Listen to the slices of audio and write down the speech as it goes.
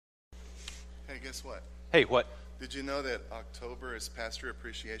guess what? Hey, what? Did you know that October is Pastor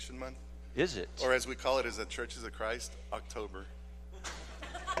Appreciation Month? Is it? Or as we call it as a Churches of Christ, October.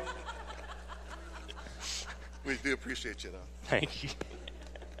 We do appreciate you, though. Thank you.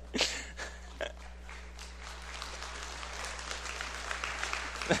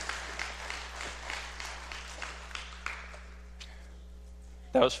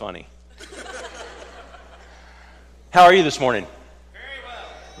 That was funny. How are you this morning? Very well.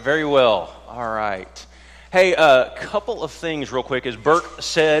 Very well. All right. Hey, a couple of things real quick. As Bert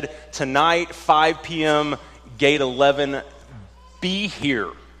said, tonight, 5 p.m., Gate 11, be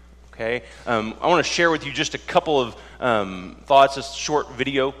here. Okay? I want to share with you just a couple of thoughts, a short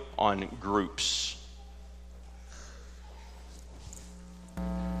video on groups.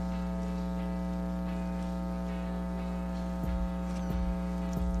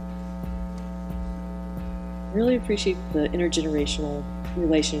 I really appreciate the intergenerational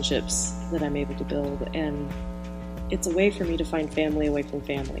relationships that I'm able to build, and it's a way for me to find family away from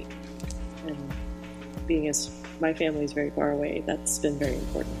family. And being as my family is very far away, that's been very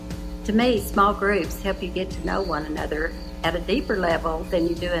important. To me, small groups help you get to know one another at a deeper level than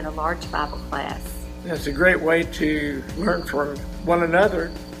you do in a large Bible class. It's a great way to learn from one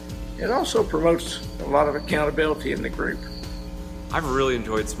another. It also promotes a lot of accountability in the group. I've really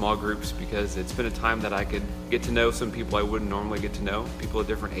enjoyed small groups because it's been a time that I could get to know some people I wouldn't normally get to know, people of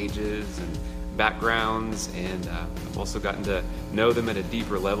different ages and backgrounds, and I've also gotten to know them at a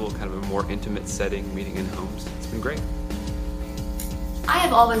deeper level, kind of a more intimate setting, meeting in homes. It's been great. I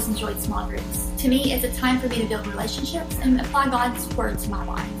have always enjoyed small groups. To me, it's a time for me to build relationships and apply God's Word to my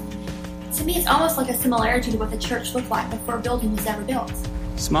life. To me, it's almost like a similarity to what the church looked like before a building was ever built.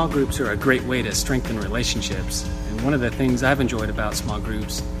 Small groups are a great way to strengthen relationships. And one of the things I've enjoyed about small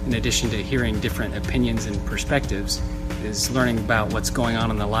groups, in addition to hearing different opinions and perspectives, is learning about what's going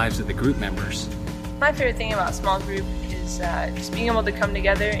on in the lives of the group members. My favorite thing about small group is just being able to come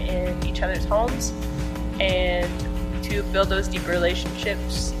together in each other's homes and to build those deep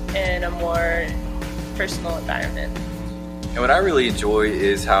relationships in a more personal environment. And what I really enjoy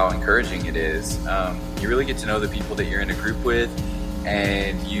is how encouraging it is. You really get to know the people that you're in a group with,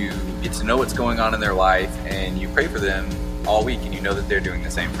 and you get to know what's going on in their life, and you pray for them all week, and you know that they're doing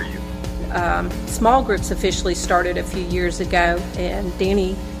the same for you. Small groups officially started a few years ago, and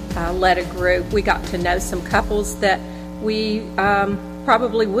Danny led a group. We got to know some couples that we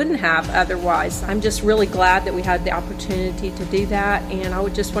probably wouldn't have otherwise. I'm just really glad that we had the opportunity to do that, and I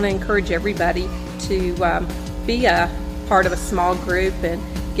would just want to encourage everybody to be a part of a small group and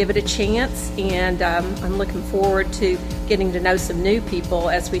give it a chance, and I'm looking forward to getting to know some new people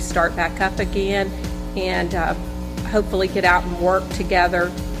as we start back up again, and hopefully get out and work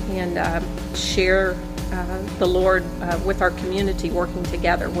together and share the Lord with our community, working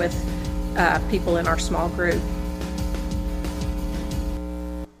together with people in our small group.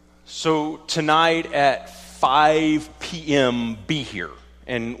 So tonight at 5 p.m., be here.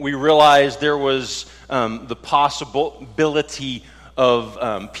 And we realized there was the possibility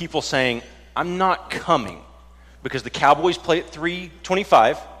of people saying, I'm not coming, because the Cowboys play at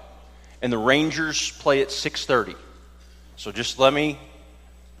 3:25 and the Rangers play at 6:30. So just let me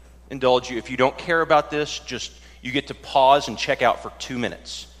indulge you. If you don't care about this, just you get to pause and check out for 2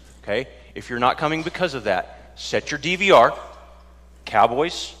 minutes. Okay? If you're not coming because of that, set your DVR,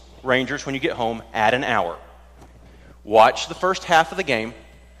 Cowboys, Rangers, when you get home, add an hour. Watch the first half of the game,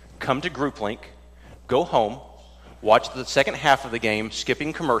 come to GroupLink, go home, watch the second half of the game,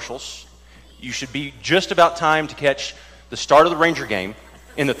 skipping commercials. You should be just about time to catch the start of the Ranger game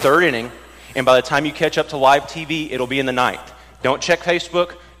in the third inning, and by the time you catch up to live TV, it'll be in the ninth. Don't check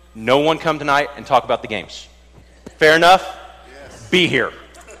Facebook. No one come tonight and talk about the games. Fair enough? Yes. Be here.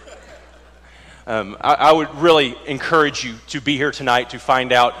 I would really encourage you to be here tonight to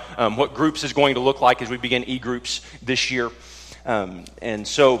find out what groups is going to look like as we begin e-groups this year. And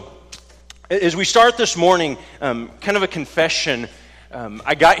so as we start this morning, kind of a confession.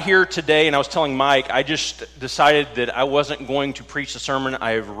 I got here today and I was telling Mike, I just decided that I wasn't going to preach the sermon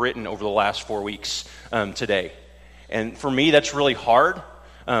I have written over the last 4 weeks today. And for me, that's really hard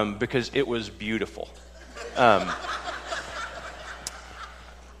because it was beautiful.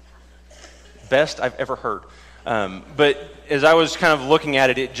 Best I've ever heard. But as I was kind of looking at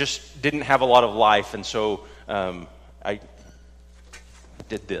it, it just didn't have a lot of life. And so I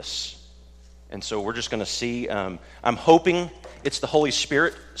did this. And so we're just going to see. I'm hoping it's the Holy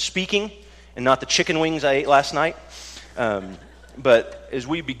Spirit speaking and not the chicken wings I ate last night. But as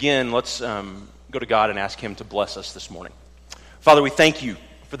we begin, let's go to God and ask Him to bless us this morning. Father, we thank You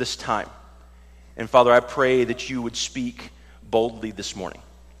for this time. And Father, I pray that You would speak boldly this morning.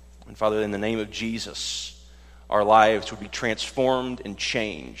 And Father, in the name of Jesus, our lives would be transformed and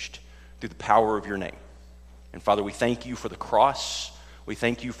changed through the power of your name. And Father, we thank you for the cross. We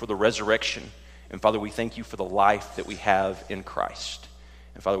thank you for the resurrection. And Father, we thank you for the life that we have in Christ.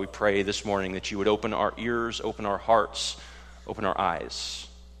 And Father, we pray this morning that you would open our ears, open our hearts, open our eyes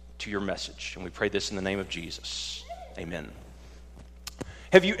to your message. And we pray this in the name of Jesus. Amen.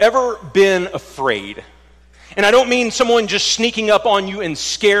 Have you ever been afraid? And I don't mean someone just sneaking up on you and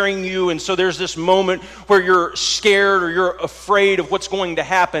scaring you, and so there's this moment where you're scared or you're afraid of what's going to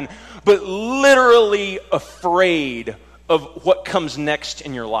happen, but literally afraid of what comes next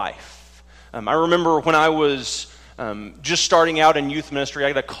in your life. I remember when I was just starting out in youth ministry,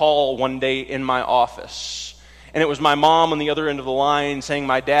 I got a call one day in my office, and it was my mom on the other end of the line saying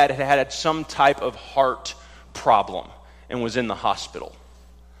my dad had some type of heart problem and was in the hospital.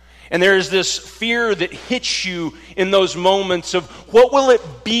 And there is this fear that hits you in those moments of what will it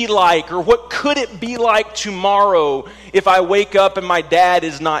be like, or what could it be like tomorrow if I wake up and my dad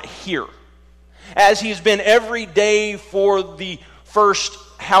is not here, as he's been every day for the first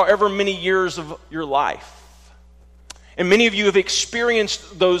however many years of your life. And many of you have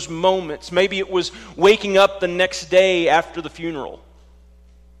experienced those moments. Maybe it was waking up the next day after the funeral.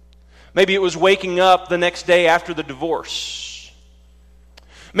 Maybe it was waking up the next day after the divorce.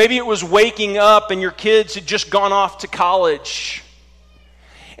 Maybe it was waking up and your kids had just gone off to college.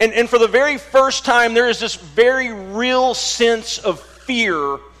 And for the very first time, there is this very real sense of fear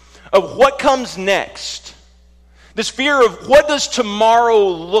of what comes next. This fear of what does tomorrow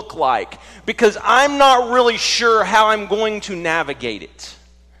look like? Because I'm not really sure how I'm going to navigate it.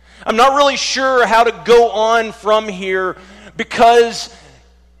 I'm not really sure how to go on from here, because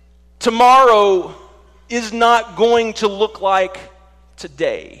tomorrow is not going to look like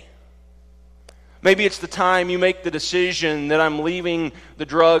today. Maybe it's the time you make the decision that I'm leaving the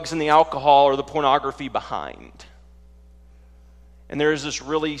drugs and the alcohol or the pornography behind. And there is this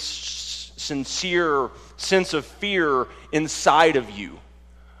really sincere sense of fear inside of you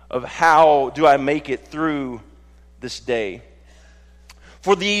of how do I make it through this day.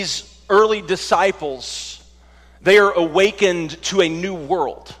 For these early disciples, they are awakened to a new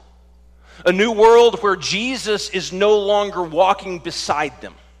world. A new world where Jesus is no longer walking beside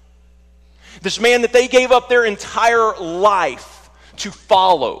them. This man that they gave up their entire life to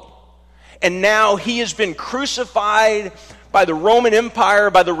follow. And now he has been crucified by the Roman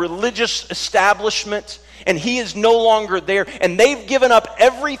Empire, by the religious establishment, and he is no longer there. And they've given up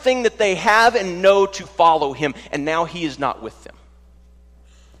everything that they have and know to follow him, and now he is not with them.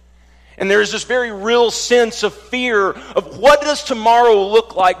 And there's this very real sense of fear of what does tomorrow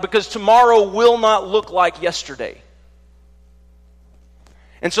look like, because tomorrow will not look like yesterday.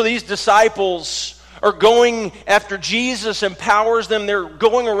 And so these disciples are going after Jesus empowers them. They're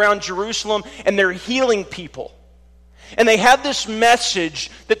going around Jerusalem and they're healing people. And they have this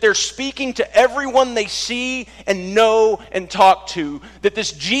message that they're speaking to everyone they see and know and talk to, that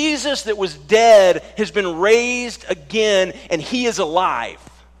this Jesus that was dead has been raised again and he is alive.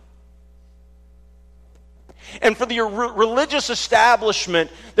 And for the religious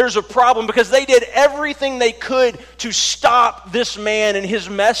establishment, there's a problem because they did everything they could to stop this man and his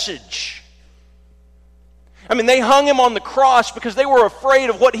message. I mean, they hung him on the cross because they were afraid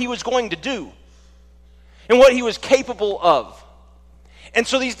of what he was going to do and what he was capable of. And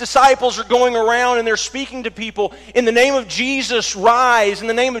so these disciples are going around and they're speaking to people, in the name of Jesus, rise. In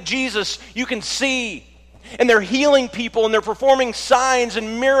the name of Jesus, you can see. And they're healing people and they're performing signs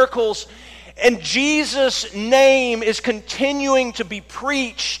and miracles. And Jesus' name is continuing to be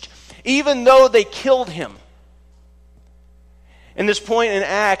preached even though they killed him. In this point in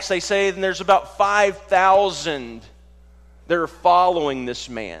Acts, they say that there's about 5,000 that are following this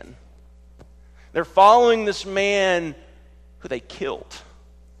man. They're following this man who they killed.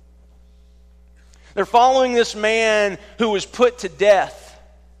 They're following this man who was put to death.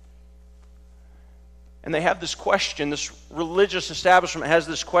 And they have this question, this religious establishment has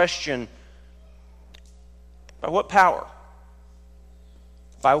this question: by what power?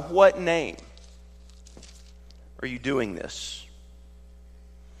 By what name are you doing this?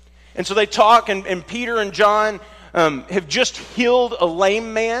 And so they talk, and Peter and John have just healed a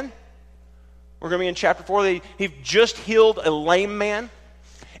lame man. We're going to be in chapter 4. They've just healed a lame man.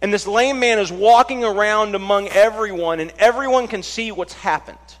 And this lame man is walking around among everyone, and everyone can see what's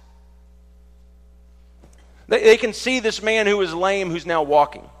happened. They can see this man who is lame who's now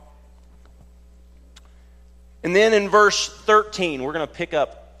walking. And then in verse 13, we're going to pick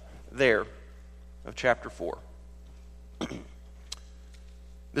up there of chapter 4.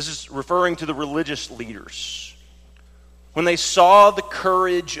 This is referring to the religious leaders. when they saw the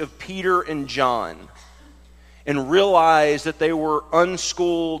courage of Peter and John and realized that they were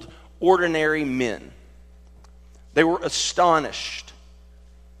unschooled, ordinary men, they were astonished,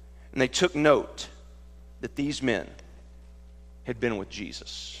 and they took note that these men had been with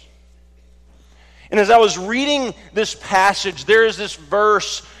Jesus. And as I was reading this passage, there is this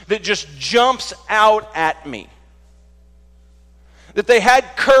verse that just jumps out at me. That they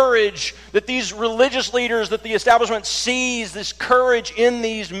had courage, that these religious leaders, that the establishment sees this courage in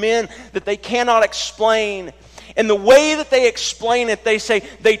these men that they cannot explain. And the way that they explain it, they say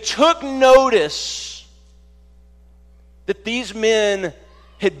they took notice that these men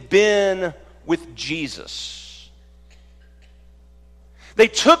had been with Jesus. They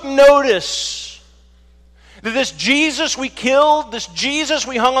took notice that this Jesus we killed, this Jesus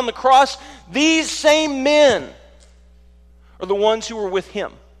we hung on the cross, these same men are the ones who were with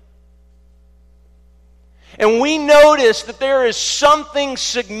him. And we notice that there is something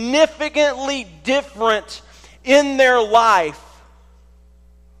significantly different in their life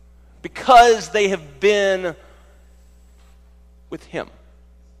because they have been with him.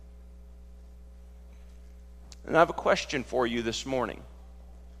 And I have a question for you this morning.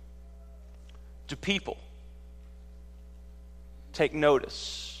 Do people take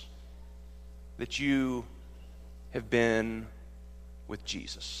notice that you have been with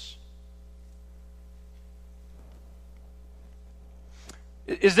Jesus?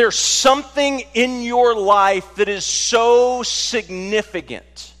 Is there something in your life that is so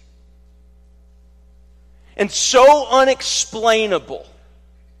significant and so unexplainable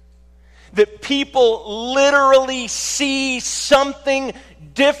that people literally see something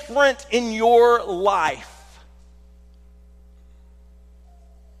different in your life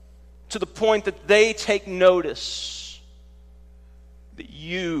to the point that they take notice that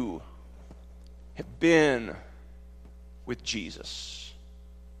you have been with Jesus?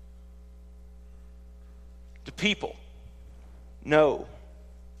 Do people know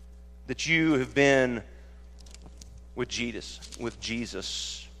that you have been with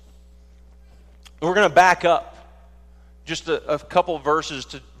Jesus? We're going to back up just a couple verses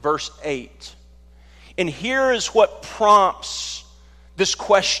to verse 8. And here is what prompts this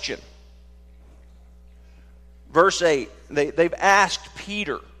question. Verse 8, they've asked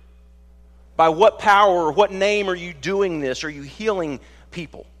Peter, by what power or what name are you doing this? Are you healing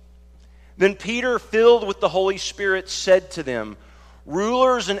people? Then Peter, filled with the Holy Spirit, said to them,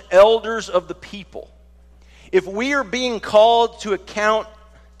 rulers and elders of the people, if we are being called to account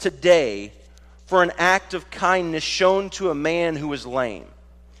today for an act of kindness shown to a man who was lame,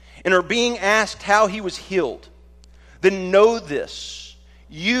 and are being asked how he was healed, then know this,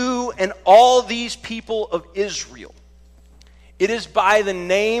 you and all these people of Israel, it is by the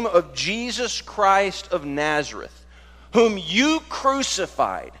name of Jesus Christ of Nazareth, whom you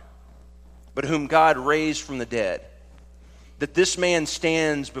crucified, but whom God raised from the dead, that this man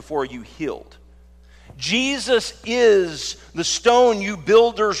stands before you healed. Jesus is the stone you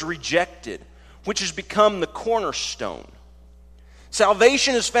builders rejected, which has become the cornerstone.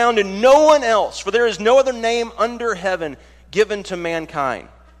 Salvation is found in no one else, for there is no other name under heaven given to mankind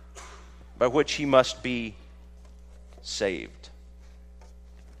by which he must be saved.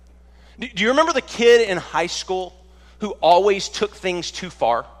 Do you remember the kid in high school who always took things too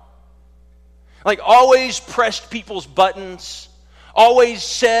far? Like always pressed people's buttons,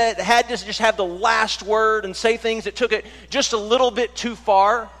 always had to just have the last word and say things that took it just a little bit too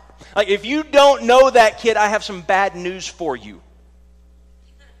far? Like, if you don't know that kid, I have some bad news for you.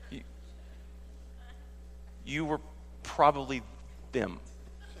 You were probably them.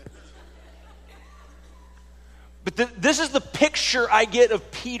 But this is the picture I get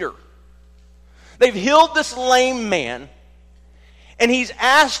of Peter. They've healed this lame man, and he's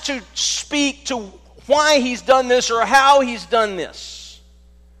asked to speak to why he's done this or how he's done this.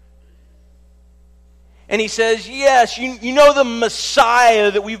 And he says, yes, you know the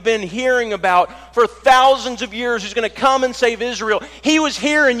Messiah that we've been hearing about for thousands of years who's going to come and save Israel. He was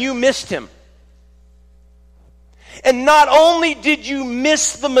here and you missed him. And not only did you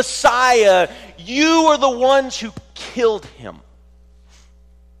miss the Messiah, you are the ones who killed him.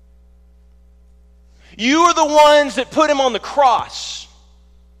 You are the ones that put him on the cross.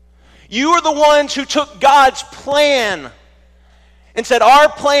 You are the ones who took God's plan and said, our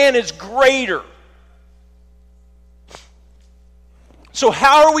plan is greater. So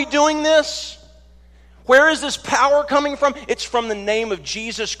how are we doing this? Where is this power coming from? It's from the name of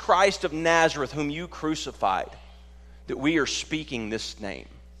Jesus Christ of Nazareth, whom you crucified, that we are speaking this name.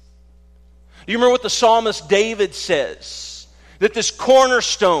 Do you remember what the psalmist David says? That this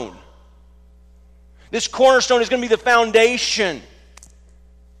cornerstone, This cornerstone is going to be the foundation.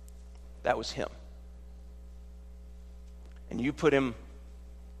 That was him. And you put him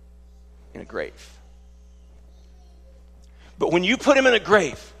in a grave. But when you put him in a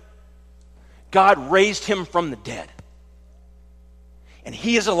grave, God raised him from the dead. And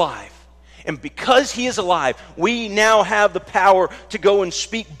he is alive. And because he is alive, we now have the power to go and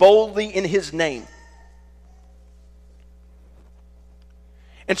speak boldly in his name.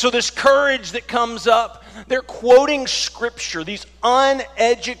 And so this courage that comes up, they're quoting Scripture. These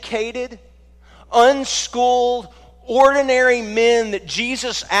uneducated, unschooled, ordinary men that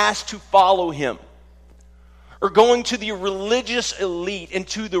Jesus asked to follow him are going to the religious elite and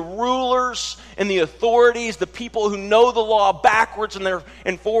to the rulers and the authorities, the people who know the law backwards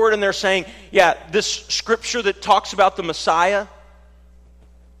and forward, and they're saying, yeah, this Scripture that talks about the Messiah,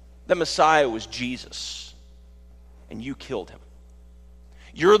 the Messiah was Jesus, and you killed him.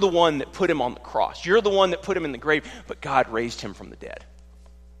 You're the one that put him on the cross. You're the one that put him in the grave, but God raised him from the dead.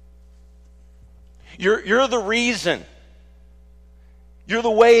 You're the reason. You're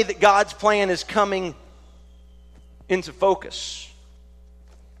the way that God's plan is coming into focus.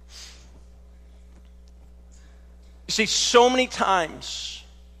 You see, so many times,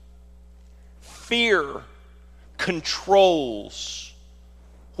 fear controls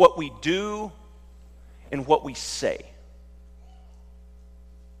what we do and what we say.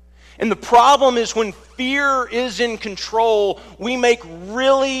 And the problem is when fear is in control, we make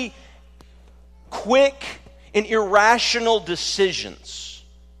really quick and irrational decisions.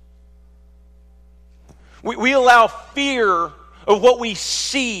 We allow fear of what we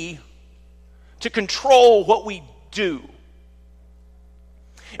see to control what we do.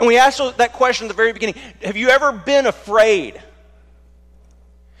 And we asked that question at the very beginning. Have you ever been afraid?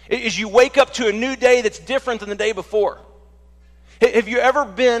 As you wake up to a new day that's different than the day before. Have you ever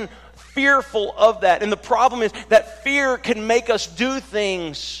been fearful of that? And the problem is that fear can make us do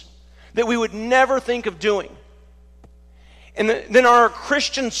things that we would never think of doing. And then our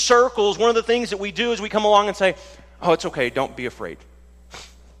Christian circles, one of the things that we do is we come along and say, oh, it's okay, don't be afraid.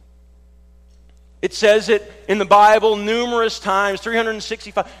 It says it in the Bible numerous times,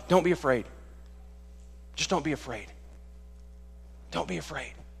 365. Don't be afraid. Just don't be afraid. Don't be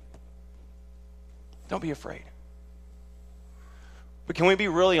afraid. Don't be afraid. But can we be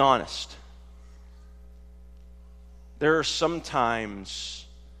really honest? There are some times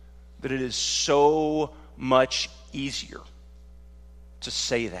that it is so much easier to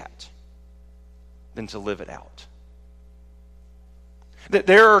say that than to live it out. That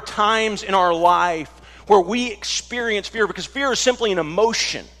there are times in our life where we experience fear because fear is simply an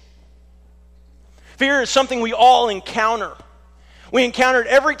emotion. Fear is something we all encounter. We encounter it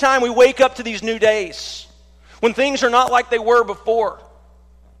every time we wake up to these new days, when things are not like they were before,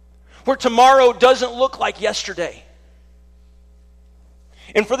 where tomorrow doesn't look like yesterday.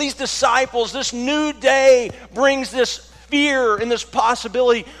 And for these disciples, this new day brings this fear and this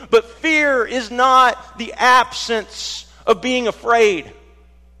possibility, but fear is not the absence of being afraid.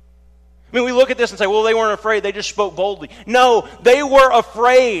 I mean, we look at this and say, well, they weren't afraid, they just spoke boldly. No, they were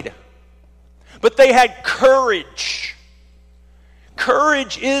afraid, but they had courage.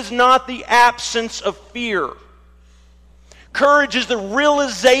 Courage is not the absence of fear. Courage is the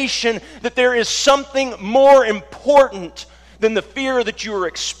realization that there is something more important than the fear that you are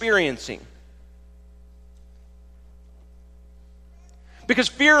experiencing. Because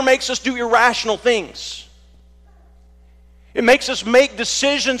fear makes us do irrational things. It makes us make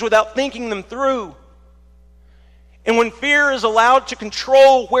decisions without thinking them through. And when fear is allowed to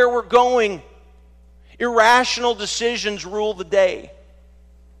control where we're going, irrational decisions rule the day.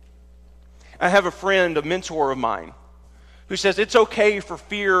 I have a friend, a mentor of mine, who says it's okay for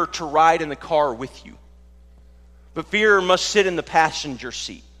fear to ride in the car with you, but fear must sit in the passenger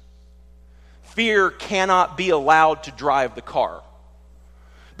seat. Fear cannot be allowed to drive the car,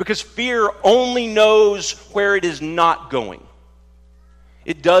 because fear only knows where it is not going.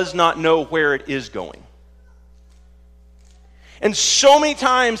 It does not know where it is going. And so many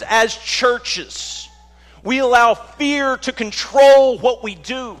times as churches, we allow fear to control what we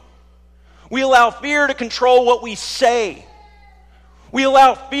do. We allow fear to control what we say. We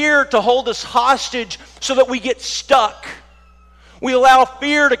allow fear to hold us hostage so that we get stuck. We allow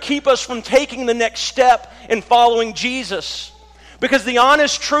fear to keep us from taking the next step in following Jesus. Because the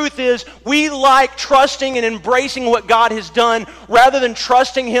honest truth is, we like trusting and embracing what God has done rather than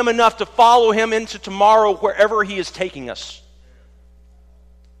trusting Him enough to follow Him into tomorrow wherever He is taking us.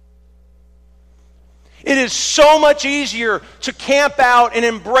 It is so much easier to camp out and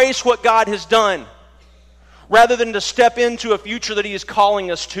embrace what God has done, rather than to step into a future that He is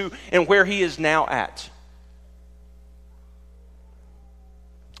calling us to and where He is now at.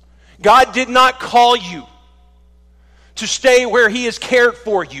 God did not call you to stay where He has cared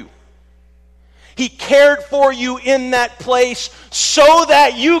for you. He cared for you in that place so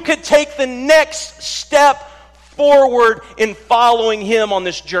that you could take the next step forward in following Him on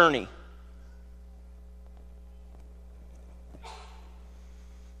this journey.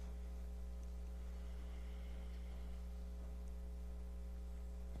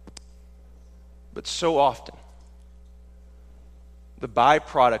 But so often, the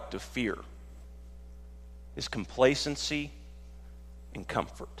byproduct of fear is complacency and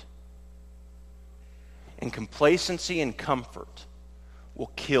comfort. And complacency and comfort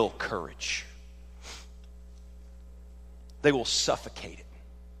will kill courage. They will suffocate it.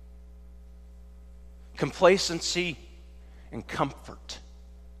 Complacency and comfort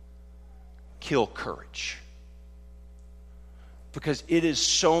kill courage. Because it is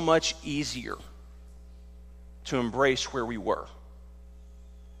so much easier to embrace where we were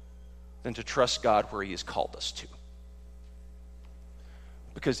than to trust God where He has called us to.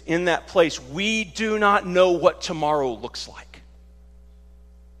 Because in that place, we do not know what tomorrow looks like.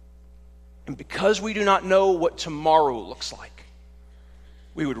 And because we do not know what tomorrow looks like,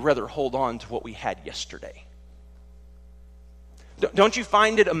 we would rather hold on to what we had yesterday. Don't you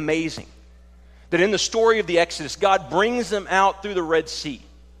find it amazing that in the story of the Exodus, God brings them out through the Red Sea,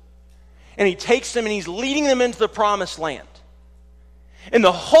 and He takes them and He's leading them into the Promised Land. And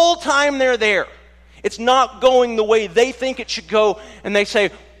the whole time they're there, it's not going the way they think it should go, and they say,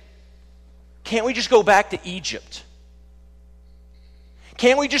 can't we just go back to Egypt?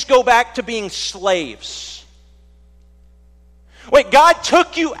 Can't we just go back to being slaves? Wait, God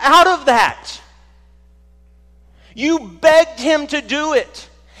took you out of that. You begged Him to do it,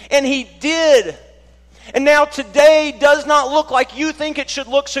 and He did. And now today does not look like you think it should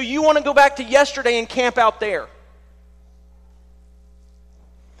look, so you want to go back to yesterday and camp out there.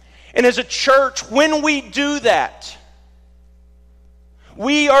 And as a church, when we do that,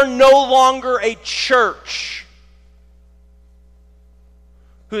 we are no longer a church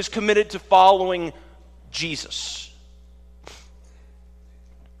who is committed to following Jesus.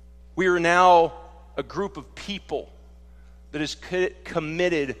 We are now a group of people that is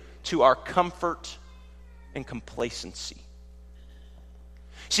committed to our comfort and complacency.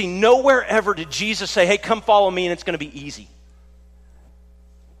 See, nowhere ever did Jesus say, hey, come follow me and it's going to be easy.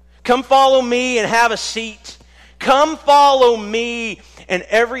 Come follow me and have a seat. Come follow me and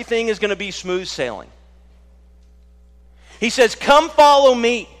everything is going to be smooth sailing. He says, come follow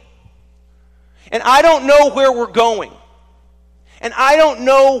me. And I don't know where we're going. And I don't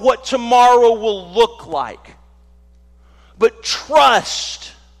know what tomorrow will look like. But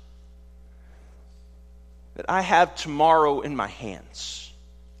trust that I have tomorrow in my hands.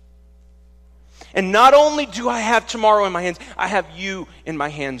 And not only do I have tomorrow in my hands, I have you in my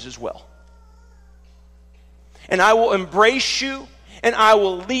hands as well. And I will embrace you, and I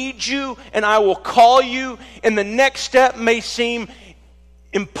will lead you, and I will call you, and the next step may seem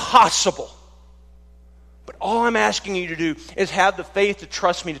impossible. But all I'm asking you to do is have the faith to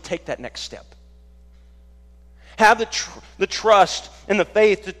trust me to take that next step. Have the trust and the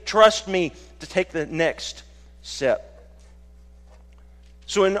faith to trust me to take the next step.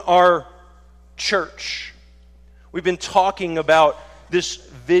 So in our church, we've been talking about this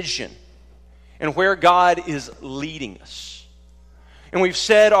vision and where God is leading us. And we've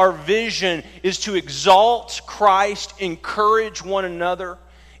said our vision is to exalt Christ, encourage one another,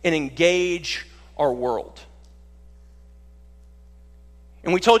 and engage our world.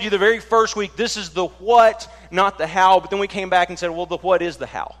 And we told you the very first week, this is the what, not the how, but then we came back and said, well, the what is the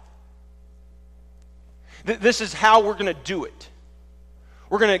how. This is how we're going to do it.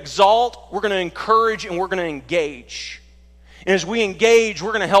 We're going to exalt, we're going to encourage, and we're going to engage. And as we engage,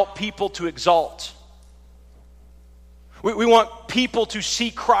 we're going to help people to exalt. We want people to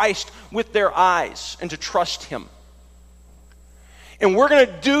see Christ with their eyes and to trust Him. And we're going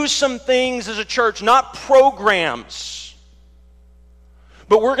to do some things as a church, not programs,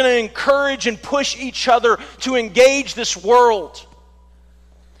 but we're going to encourage and push each other to engage this world,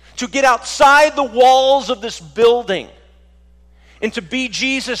 to get outside the walls of this building, and to be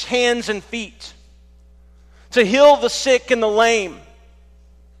Jesus' hands and feet, to heal the sick and the lame,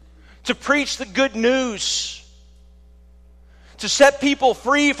 to preach the good news, to set people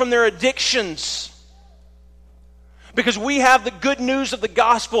free from their addictions. Because we have the good news of the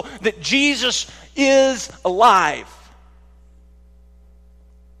gospel that Jesus is alive.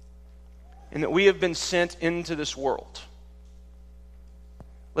 And that we have been sent into this world.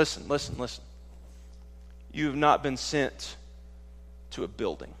 Listen. You have not been sent to a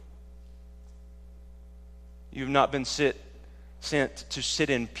building. You have not been sent to sit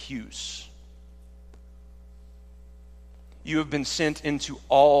in pews. You have been sent into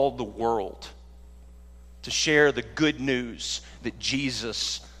all the world to share the good news that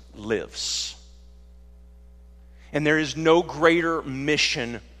Jesus lives. And there is no greater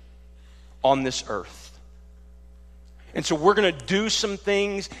mission on this earth. And so we're going to do some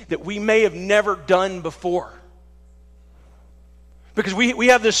things that we may have never done before. Because we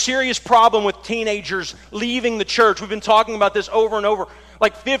have this serious problem with teenagers leaving the church. We've been talking about this over and over.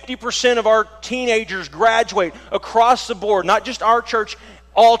 Like 50% of our teenagers graduate across the board, not just our church,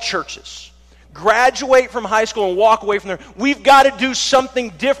 all churches. Graduate from high school and walk away from there. We've got to do something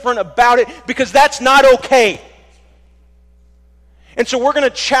different about it because that's not okay. And so we're going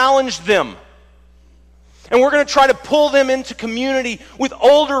to challenge them. And we're going to try to pull them into community with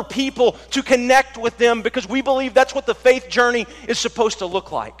older people to connect with them because we believe that's what the faith journey is supposed to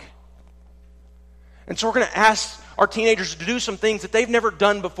look like. And so we're going to ask our teenagers to do some things that they've never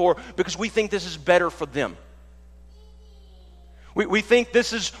done before because we think this is better for them. We think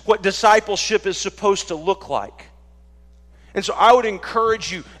this is what discipleship is supposed to look like. And so I would encourage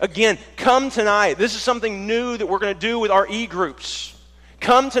you, again, come tonight. This is something new that we're going to do with our e-groups.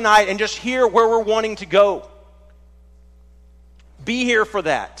 Come tonight and just hear where we're wanting to go. Be here for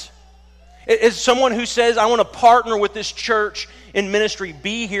that. As someone who says, I want to partner with this church in ministry,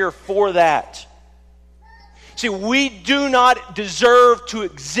 be here for that. See, we do not deserve to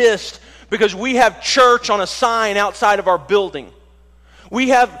exist because we have church on a sign outside of our building.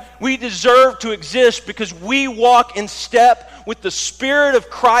 We deserve to exist because we walk in step with the Spirit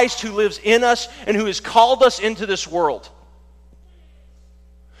of Christ who lives in us and who has called us into this world.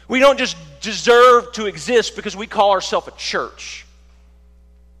 We don't just deserve to exist because we call ourselves a church.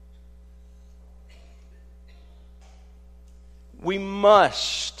 We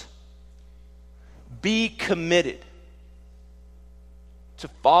must be committed to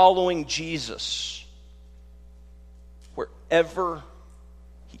following Jesus wherever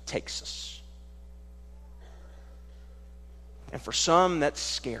He takes us. And for some, that's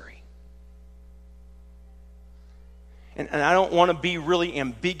scary. And I don't want to be really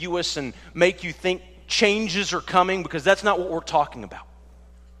ambiguous and make you think changes are coming because that's not what we're talking about.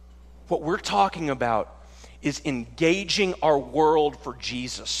 What we're talking about is engaging our world for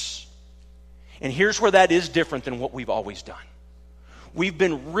Jesus. And here's where that is different than what we've always done. We've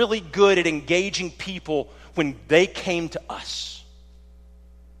been really good at engaging people when they came to us.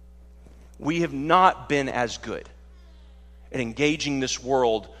 We have not been as good at engaging this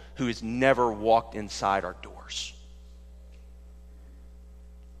world who has never walked inside our doors.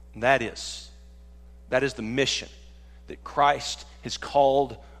 And that is the mission that Christ has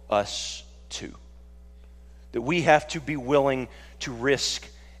called us to. That we have to be willing to risk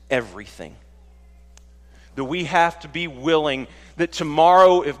everything. That we have to be willing that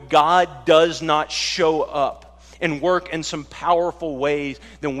tomorrow, if God does not show up and work in some powerful ways,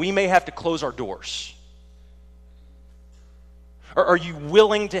 then we may have to close our doors. Or are you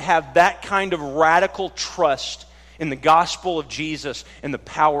willing to have that kind of radical trust in the gospel of Jesus and the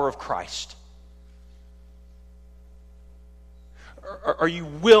power of Christ? Are you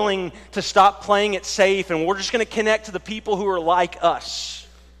willing to stop playing it safe and we're just going to connect to the people who are like us?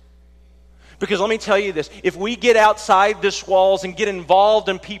 Because let me tell you this, if we get outside this walls and get involved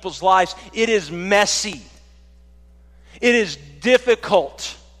in people's lives, it is messy. It is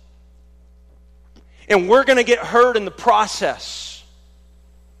difficult. And we're going to get hurt in the process.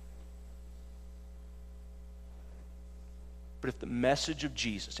 But if the message of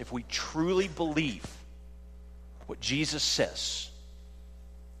Jesus, if we truly believe what Jesus says,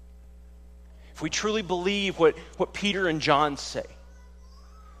 if we truly believe what Peter and John say,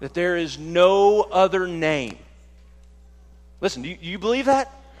 that there is no other name. Listen, do you believe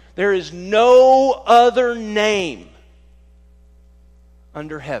that? There is no other name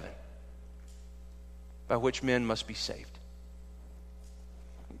under heaven by which men must be saved.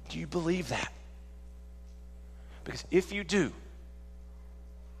 Do you believe that? Because if you do,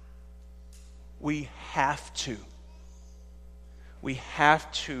 we have to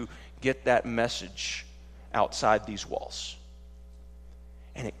get that message outside these walls.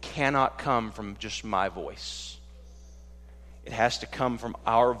 And it cannot come from just my voice. It has to come from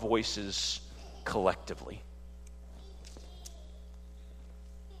our voices collectively.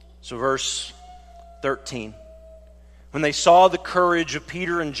 So verse 13. When they saw the courage of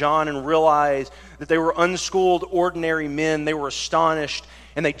Peter and John and realized that they were unschooled, ordinary men, they were astonished,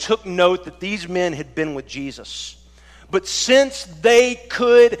 and they took note that these men had been with Jesus. But since they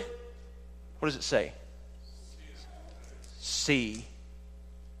could, what does it say? see.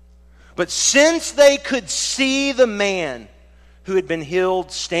 But since they could see the man who had been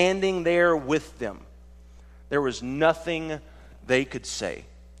healed standing there with them, there was nothing they could say.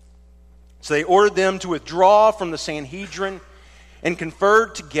 So they ordered them to withdraw from the Sanhedrin and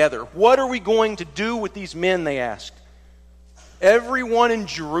conferred together. What are we going to do with these men, they asked. Everyone in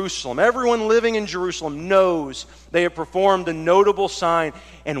Jerusalem, everyone living in Jerusalem knows they have performed a notable sign,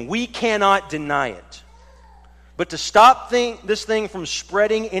 and we cannot deny it. But to stop this thing from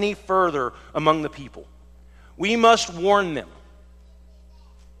spreading any further among the people, we must warn them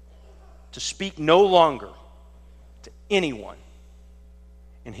to speak no longer to anyone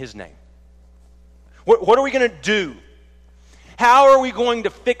in His name. What are we going to do? How are we going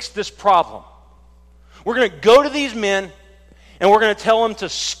to fix this problem? We're going to go to these men and we're going to tell them to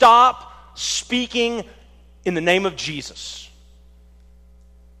stop speaking in the name of Jesus.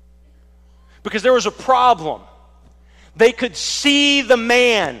 Because there was a problem. They could see the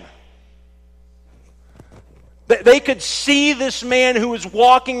man. They could see this man who was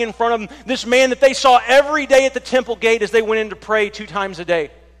walking in front of them, this man that they saw every day at the temple gate as they went in to pray 2 times a day.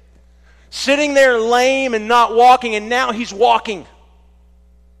 Sitting there lame and not walking, and now he's walking.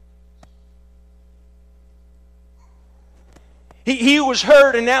 He was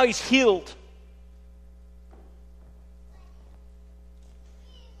hurt and now he's healed.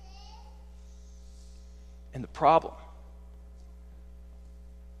 And the problem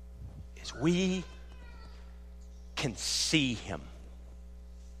is we can see him.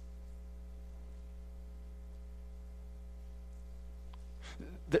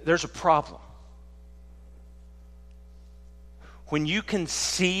 There's a problem. When you can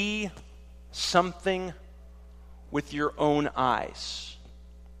see something with your own eyes,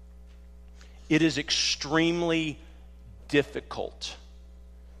 it is extremely difficult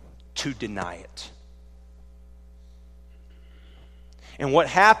to deny it. And what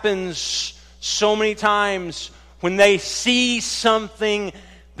happens so many times when they see something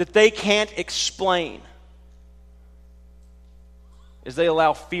that they can't explain is they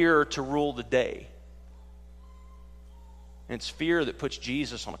allow fear to rule the day. And it's fear that puts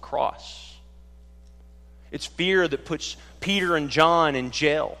Jesus on a cross. It's fear that puts Peter and John in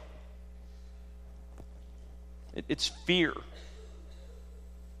jail. It's fear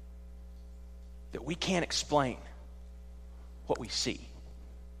that we can't explain what we see.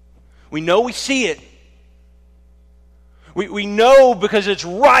 We know we see it. We know because it's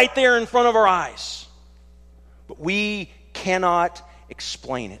right there in front of our eyes. But we cannot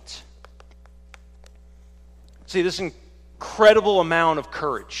explain it. See, this incredible amount of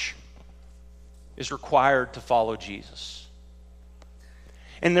courage is required to follow Jesus.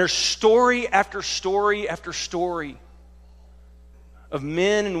 And there's story after story after story of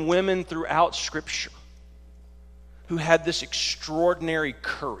men and women throughout Scripture who had this extraordinary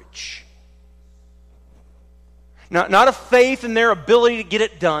courage. Not a faith in their ability to get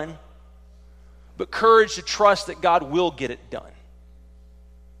it done, but courage to trust that God will get it done.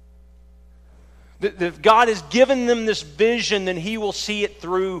 That if God has given them this vision, then He will see it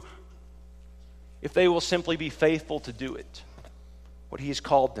through if they will simply be faithful to do it, what He has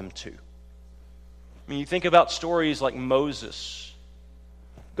called them to. I mean, you think about stories like Moses.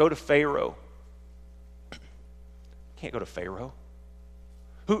 Go to Pharaoh. Can't go to Pharaoh.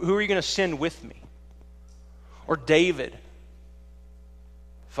 Who are you going to send with me? Or David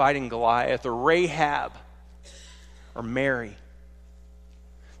fighting Goliath, or Rahab, or Mary.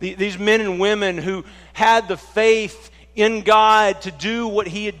 These men and women who had the faith in God to do what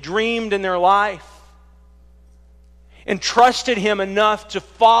He had dreamed in their life and trusted Him enough to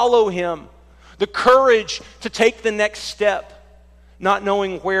follow Him, the courage to take the next step, not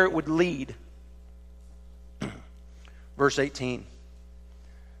knowing where it would lead. Verse 18.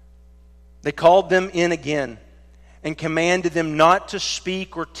 They called them in again and commanded them not to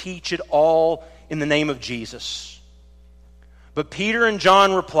speak or teach at all in the name of Jesus. But Peter and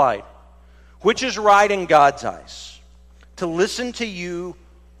John replied, "Which is right in God's eyes, to listen to you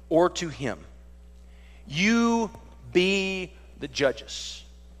or to Him? You be the judges."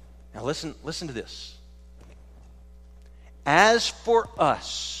 Now listen to this. "As for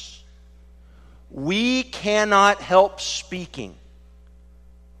us, we cannot help speaking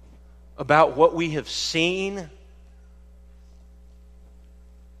about what we have seen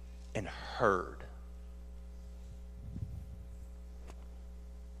and heard."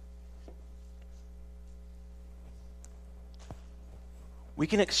 We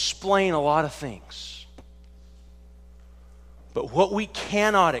can explain a lot of things, but what we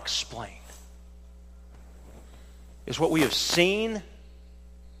cannot explain is what we have seen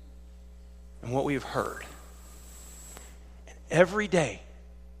and what we have heard. every day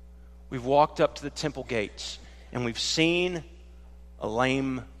we've walked up to the temple gates and we've seen a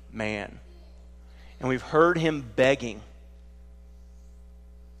lame man. And we've heard him begging.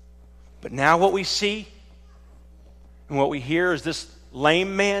 But now what we see and what we hear is this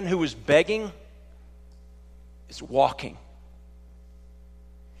lame man who was begging is walking.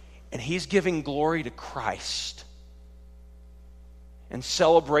 And he's giving glory to Christ and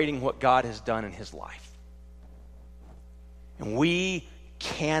celebrating what God has done in his life. And we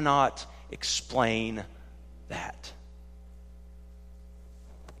cannot explain that.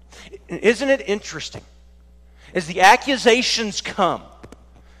 Isn't it interesting? As the accusations come,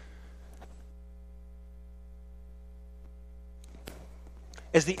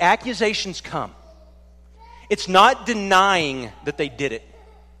 it's not denying that they did it.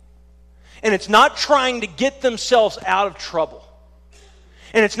 And it's not trying to get themselves out of trouble.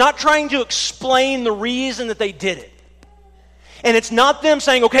 And it's not trying to explain the reason that they did it. And it's not them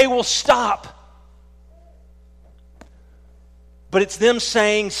saying, okay, we'll stop. But it's them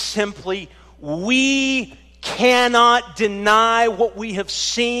saying simply, we cannot deny what we have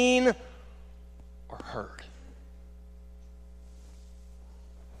seen or heard.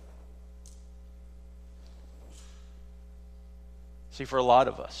 See, for a lot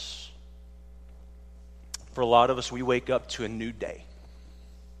of us, we wake up to a new day.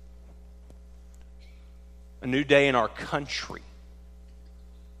 A new day in our country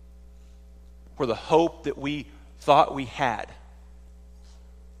where the hope that we thought we had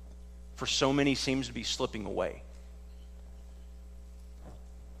for so many seems to be slipping away.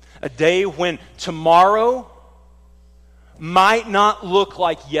 A day when tomorrow might not look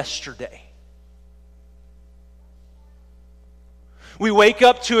like yesterday. We wake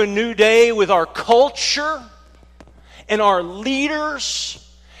up to a new day with our culture and our leaders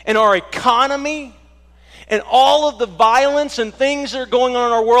and our economy and all of the violence and things that are going on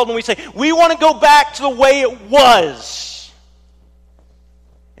in our world, and we say, we want to go back to the way it was.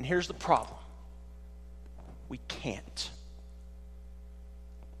 And here's the problem. We can't.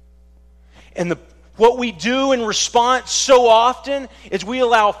 And what we do in response so often is we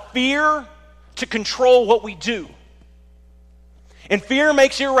allow fear to control what we do. And fear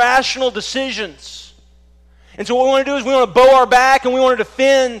makes irrational decisions. And so what we want to do is we want to bow our back and we want to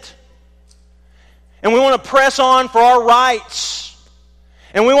defend. And we want to press on for our rights.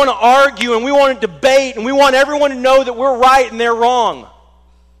 And we want to argue and we want to debate and we want everyone to know that we're right and they're wrong.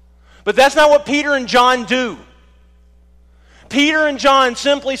 But that's not what Peter and John do. Peter and John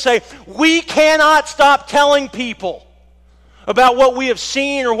simply say, we cannot stop telling people about what we have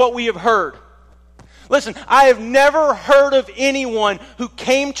seen or what we have heard. Listen, I have never heard of anyone who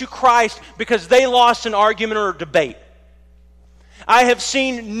came to Christ because they lost an argument or a debate. I have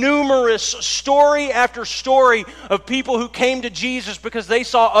seen numerous story after story of people who came to Jesus because they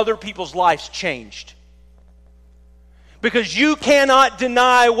saw other people's lives changed. Because you cannot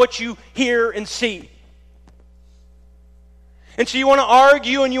deny what you hear and see. And so you want to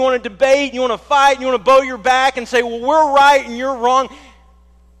argue and you want to debate and you want to fight and you want to bow your back and say, well, we're right and you're wrong.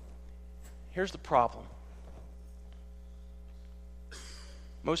 Here's the problem.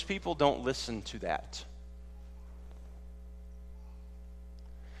 Most people don't listen to that.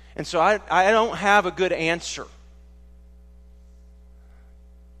 And so I don't have a good answer.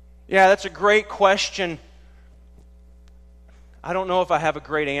 Yeah, that's a great question. I don't know if I have a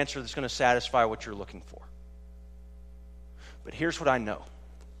great answer that's going to satisfy what you're looking for. But here's what I know.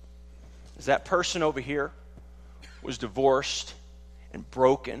 Is that person over here was divorced and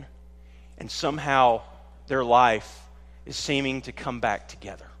broken, and somehow their life is seeming to come back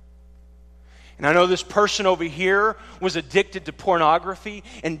together. And I know this person over here was addicted to pornography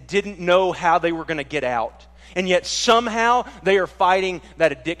and didn't know how they were going to get out. And yet somehow they are fighting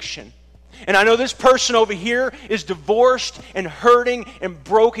that addiction. And I know this person over here is divorced and hurting and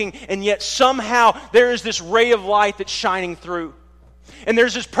broken, and yet somehow there is this ray of light that's shining through. And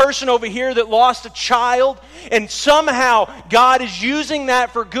there's this person over here that lost a child, and somehow God is using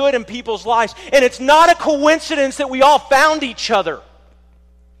that for good in people's lives. And it's not a coincidence that we all found each other.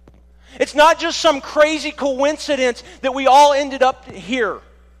 It's not just some crazy coincidence that we all ended up here.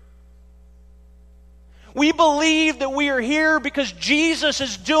 We believe that we are here because Jesus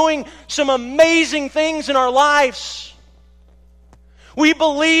is doing some amazing things in our lives. We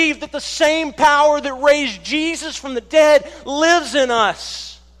believe that the same power that raised Jesus from the dead lives in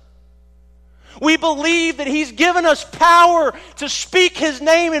us. We believe that He's given us power to speak His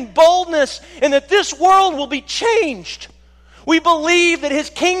name in boldness and that this world will be changed. We believe that His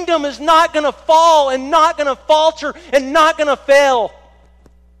kingdom is not going to fall and not going to falter and not going to fail.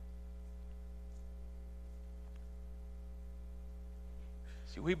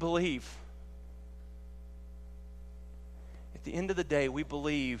 We believe. At the end of the day, we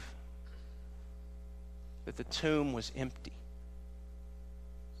believe that the tomb was empty.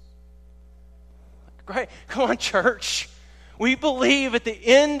 Great. Come on, church. We believe at the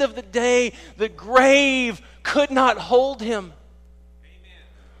end of the day, the grave could not hold him. Amen.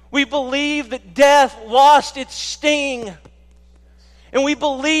 We believe that death lost its sting. And we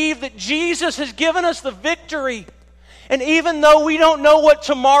believe that Jesus has given us the victory. And even though we don't know what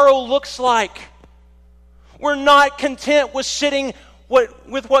tomorrow looks like, we're not content with sitting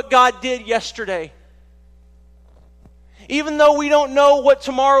with what God did yesterday. Even though we don't know what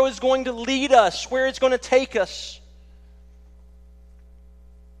tomorrow is going to lead us, where it's going to take us,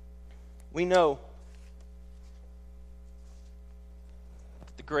 we know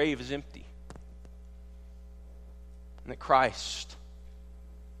that the grave is empty and that Christ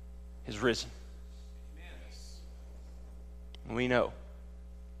is risen. And we know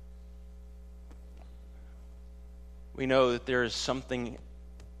that there is something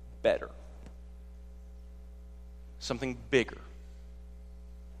better, something bigger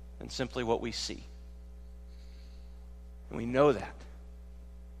than simply what we see. And we know that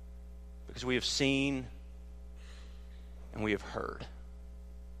because we have seen and we have heard.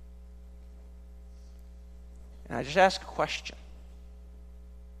 And I just ask a question.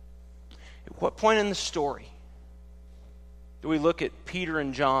 At what point in the story do we look at Peter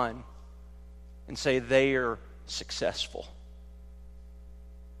and John and say they are successful?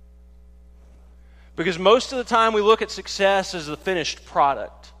 Because most of the time we look at success as the finished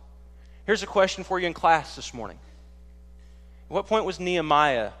product. Here's a question for you in class this morning. At what point was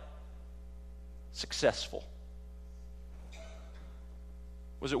Nehemiah successful?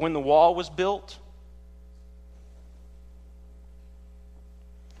 Was it when the wall was built?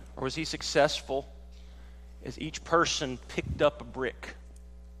 Or was he successful as each person picked up a brick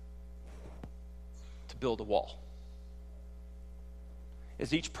to build a wall?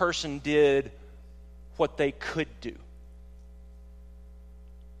 As each person did what they could do.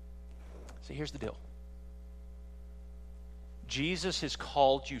 See, here's the deal. Jesus has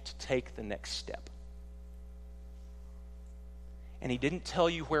called you to take the next step. And he didn't tell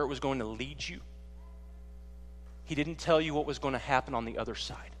you where it was going to lead you. He didn't tell you what was going to happen on the other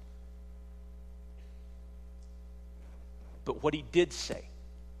side. But what he did say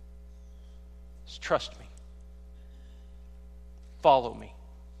is, trust me. Follow me.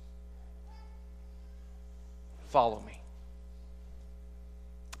 Follow me.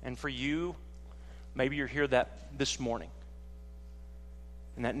 And for you, maybe you're here this morning,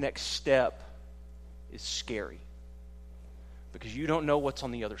 and that next step is scary because you don't know what's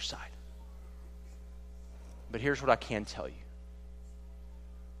on the other side. But here's what I can tell you,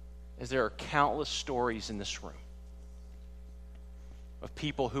 is there are countless stories in this room of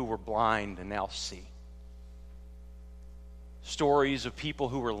people who were blind and now see. Stories of people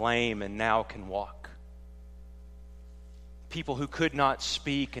who were lame and now can walk. People who could not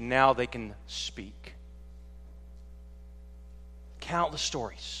speak and now they can speak. Countless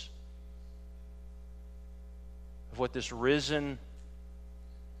stories of what this risen,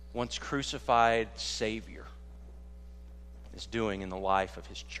 once crucified Savior is doing in the life of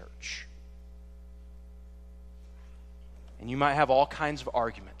his church. And you might have all kinds of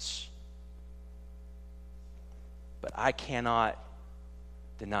arguments, but I cannot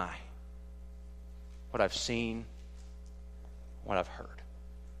deny what I've seen, what I've heard.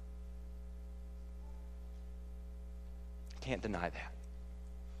 I can't deny that.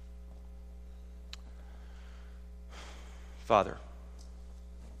 Father,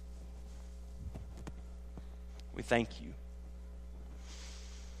 we thank you.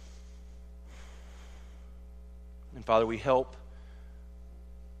 And Father, we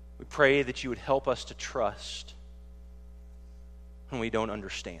pray that you would help us to trust when we don't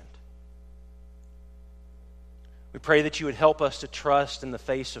understand. We pray that you would help us to trust in the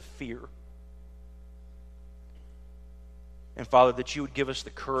face of fear. And Father, that you would give us the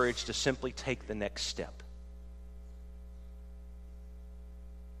courage to simply take the next step.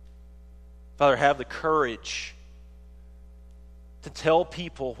 Father, have the courage to tell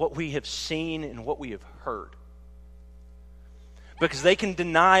people what we have seen and what we have heard. Because they can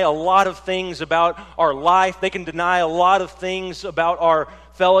deny a lot of things about our life. They can deny a lot of things about our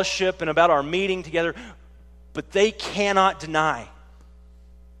fellowship and about our meeting together. But they cannot deny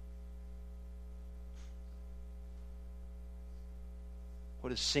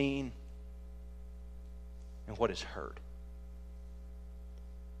what is seen and what is heard.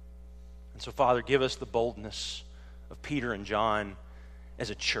 And so, Father, give us the boldness of Peter and John as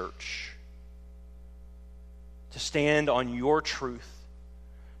a church to stand on your truth,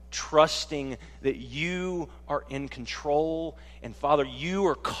 trusting that you are in control. And Father, you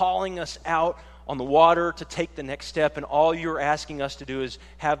are calling us out on the water to take the next step, and all you're asking us to do is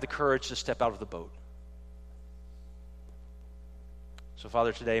have the courage to step out of the boat. So,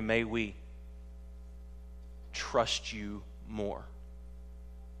 Father, today may we trust you more.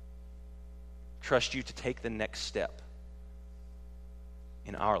 Trust you to take the next step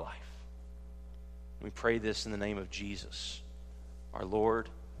in our life. We pray this in the name of Jesus, our Lord,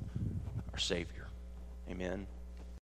 our Savior. Amen.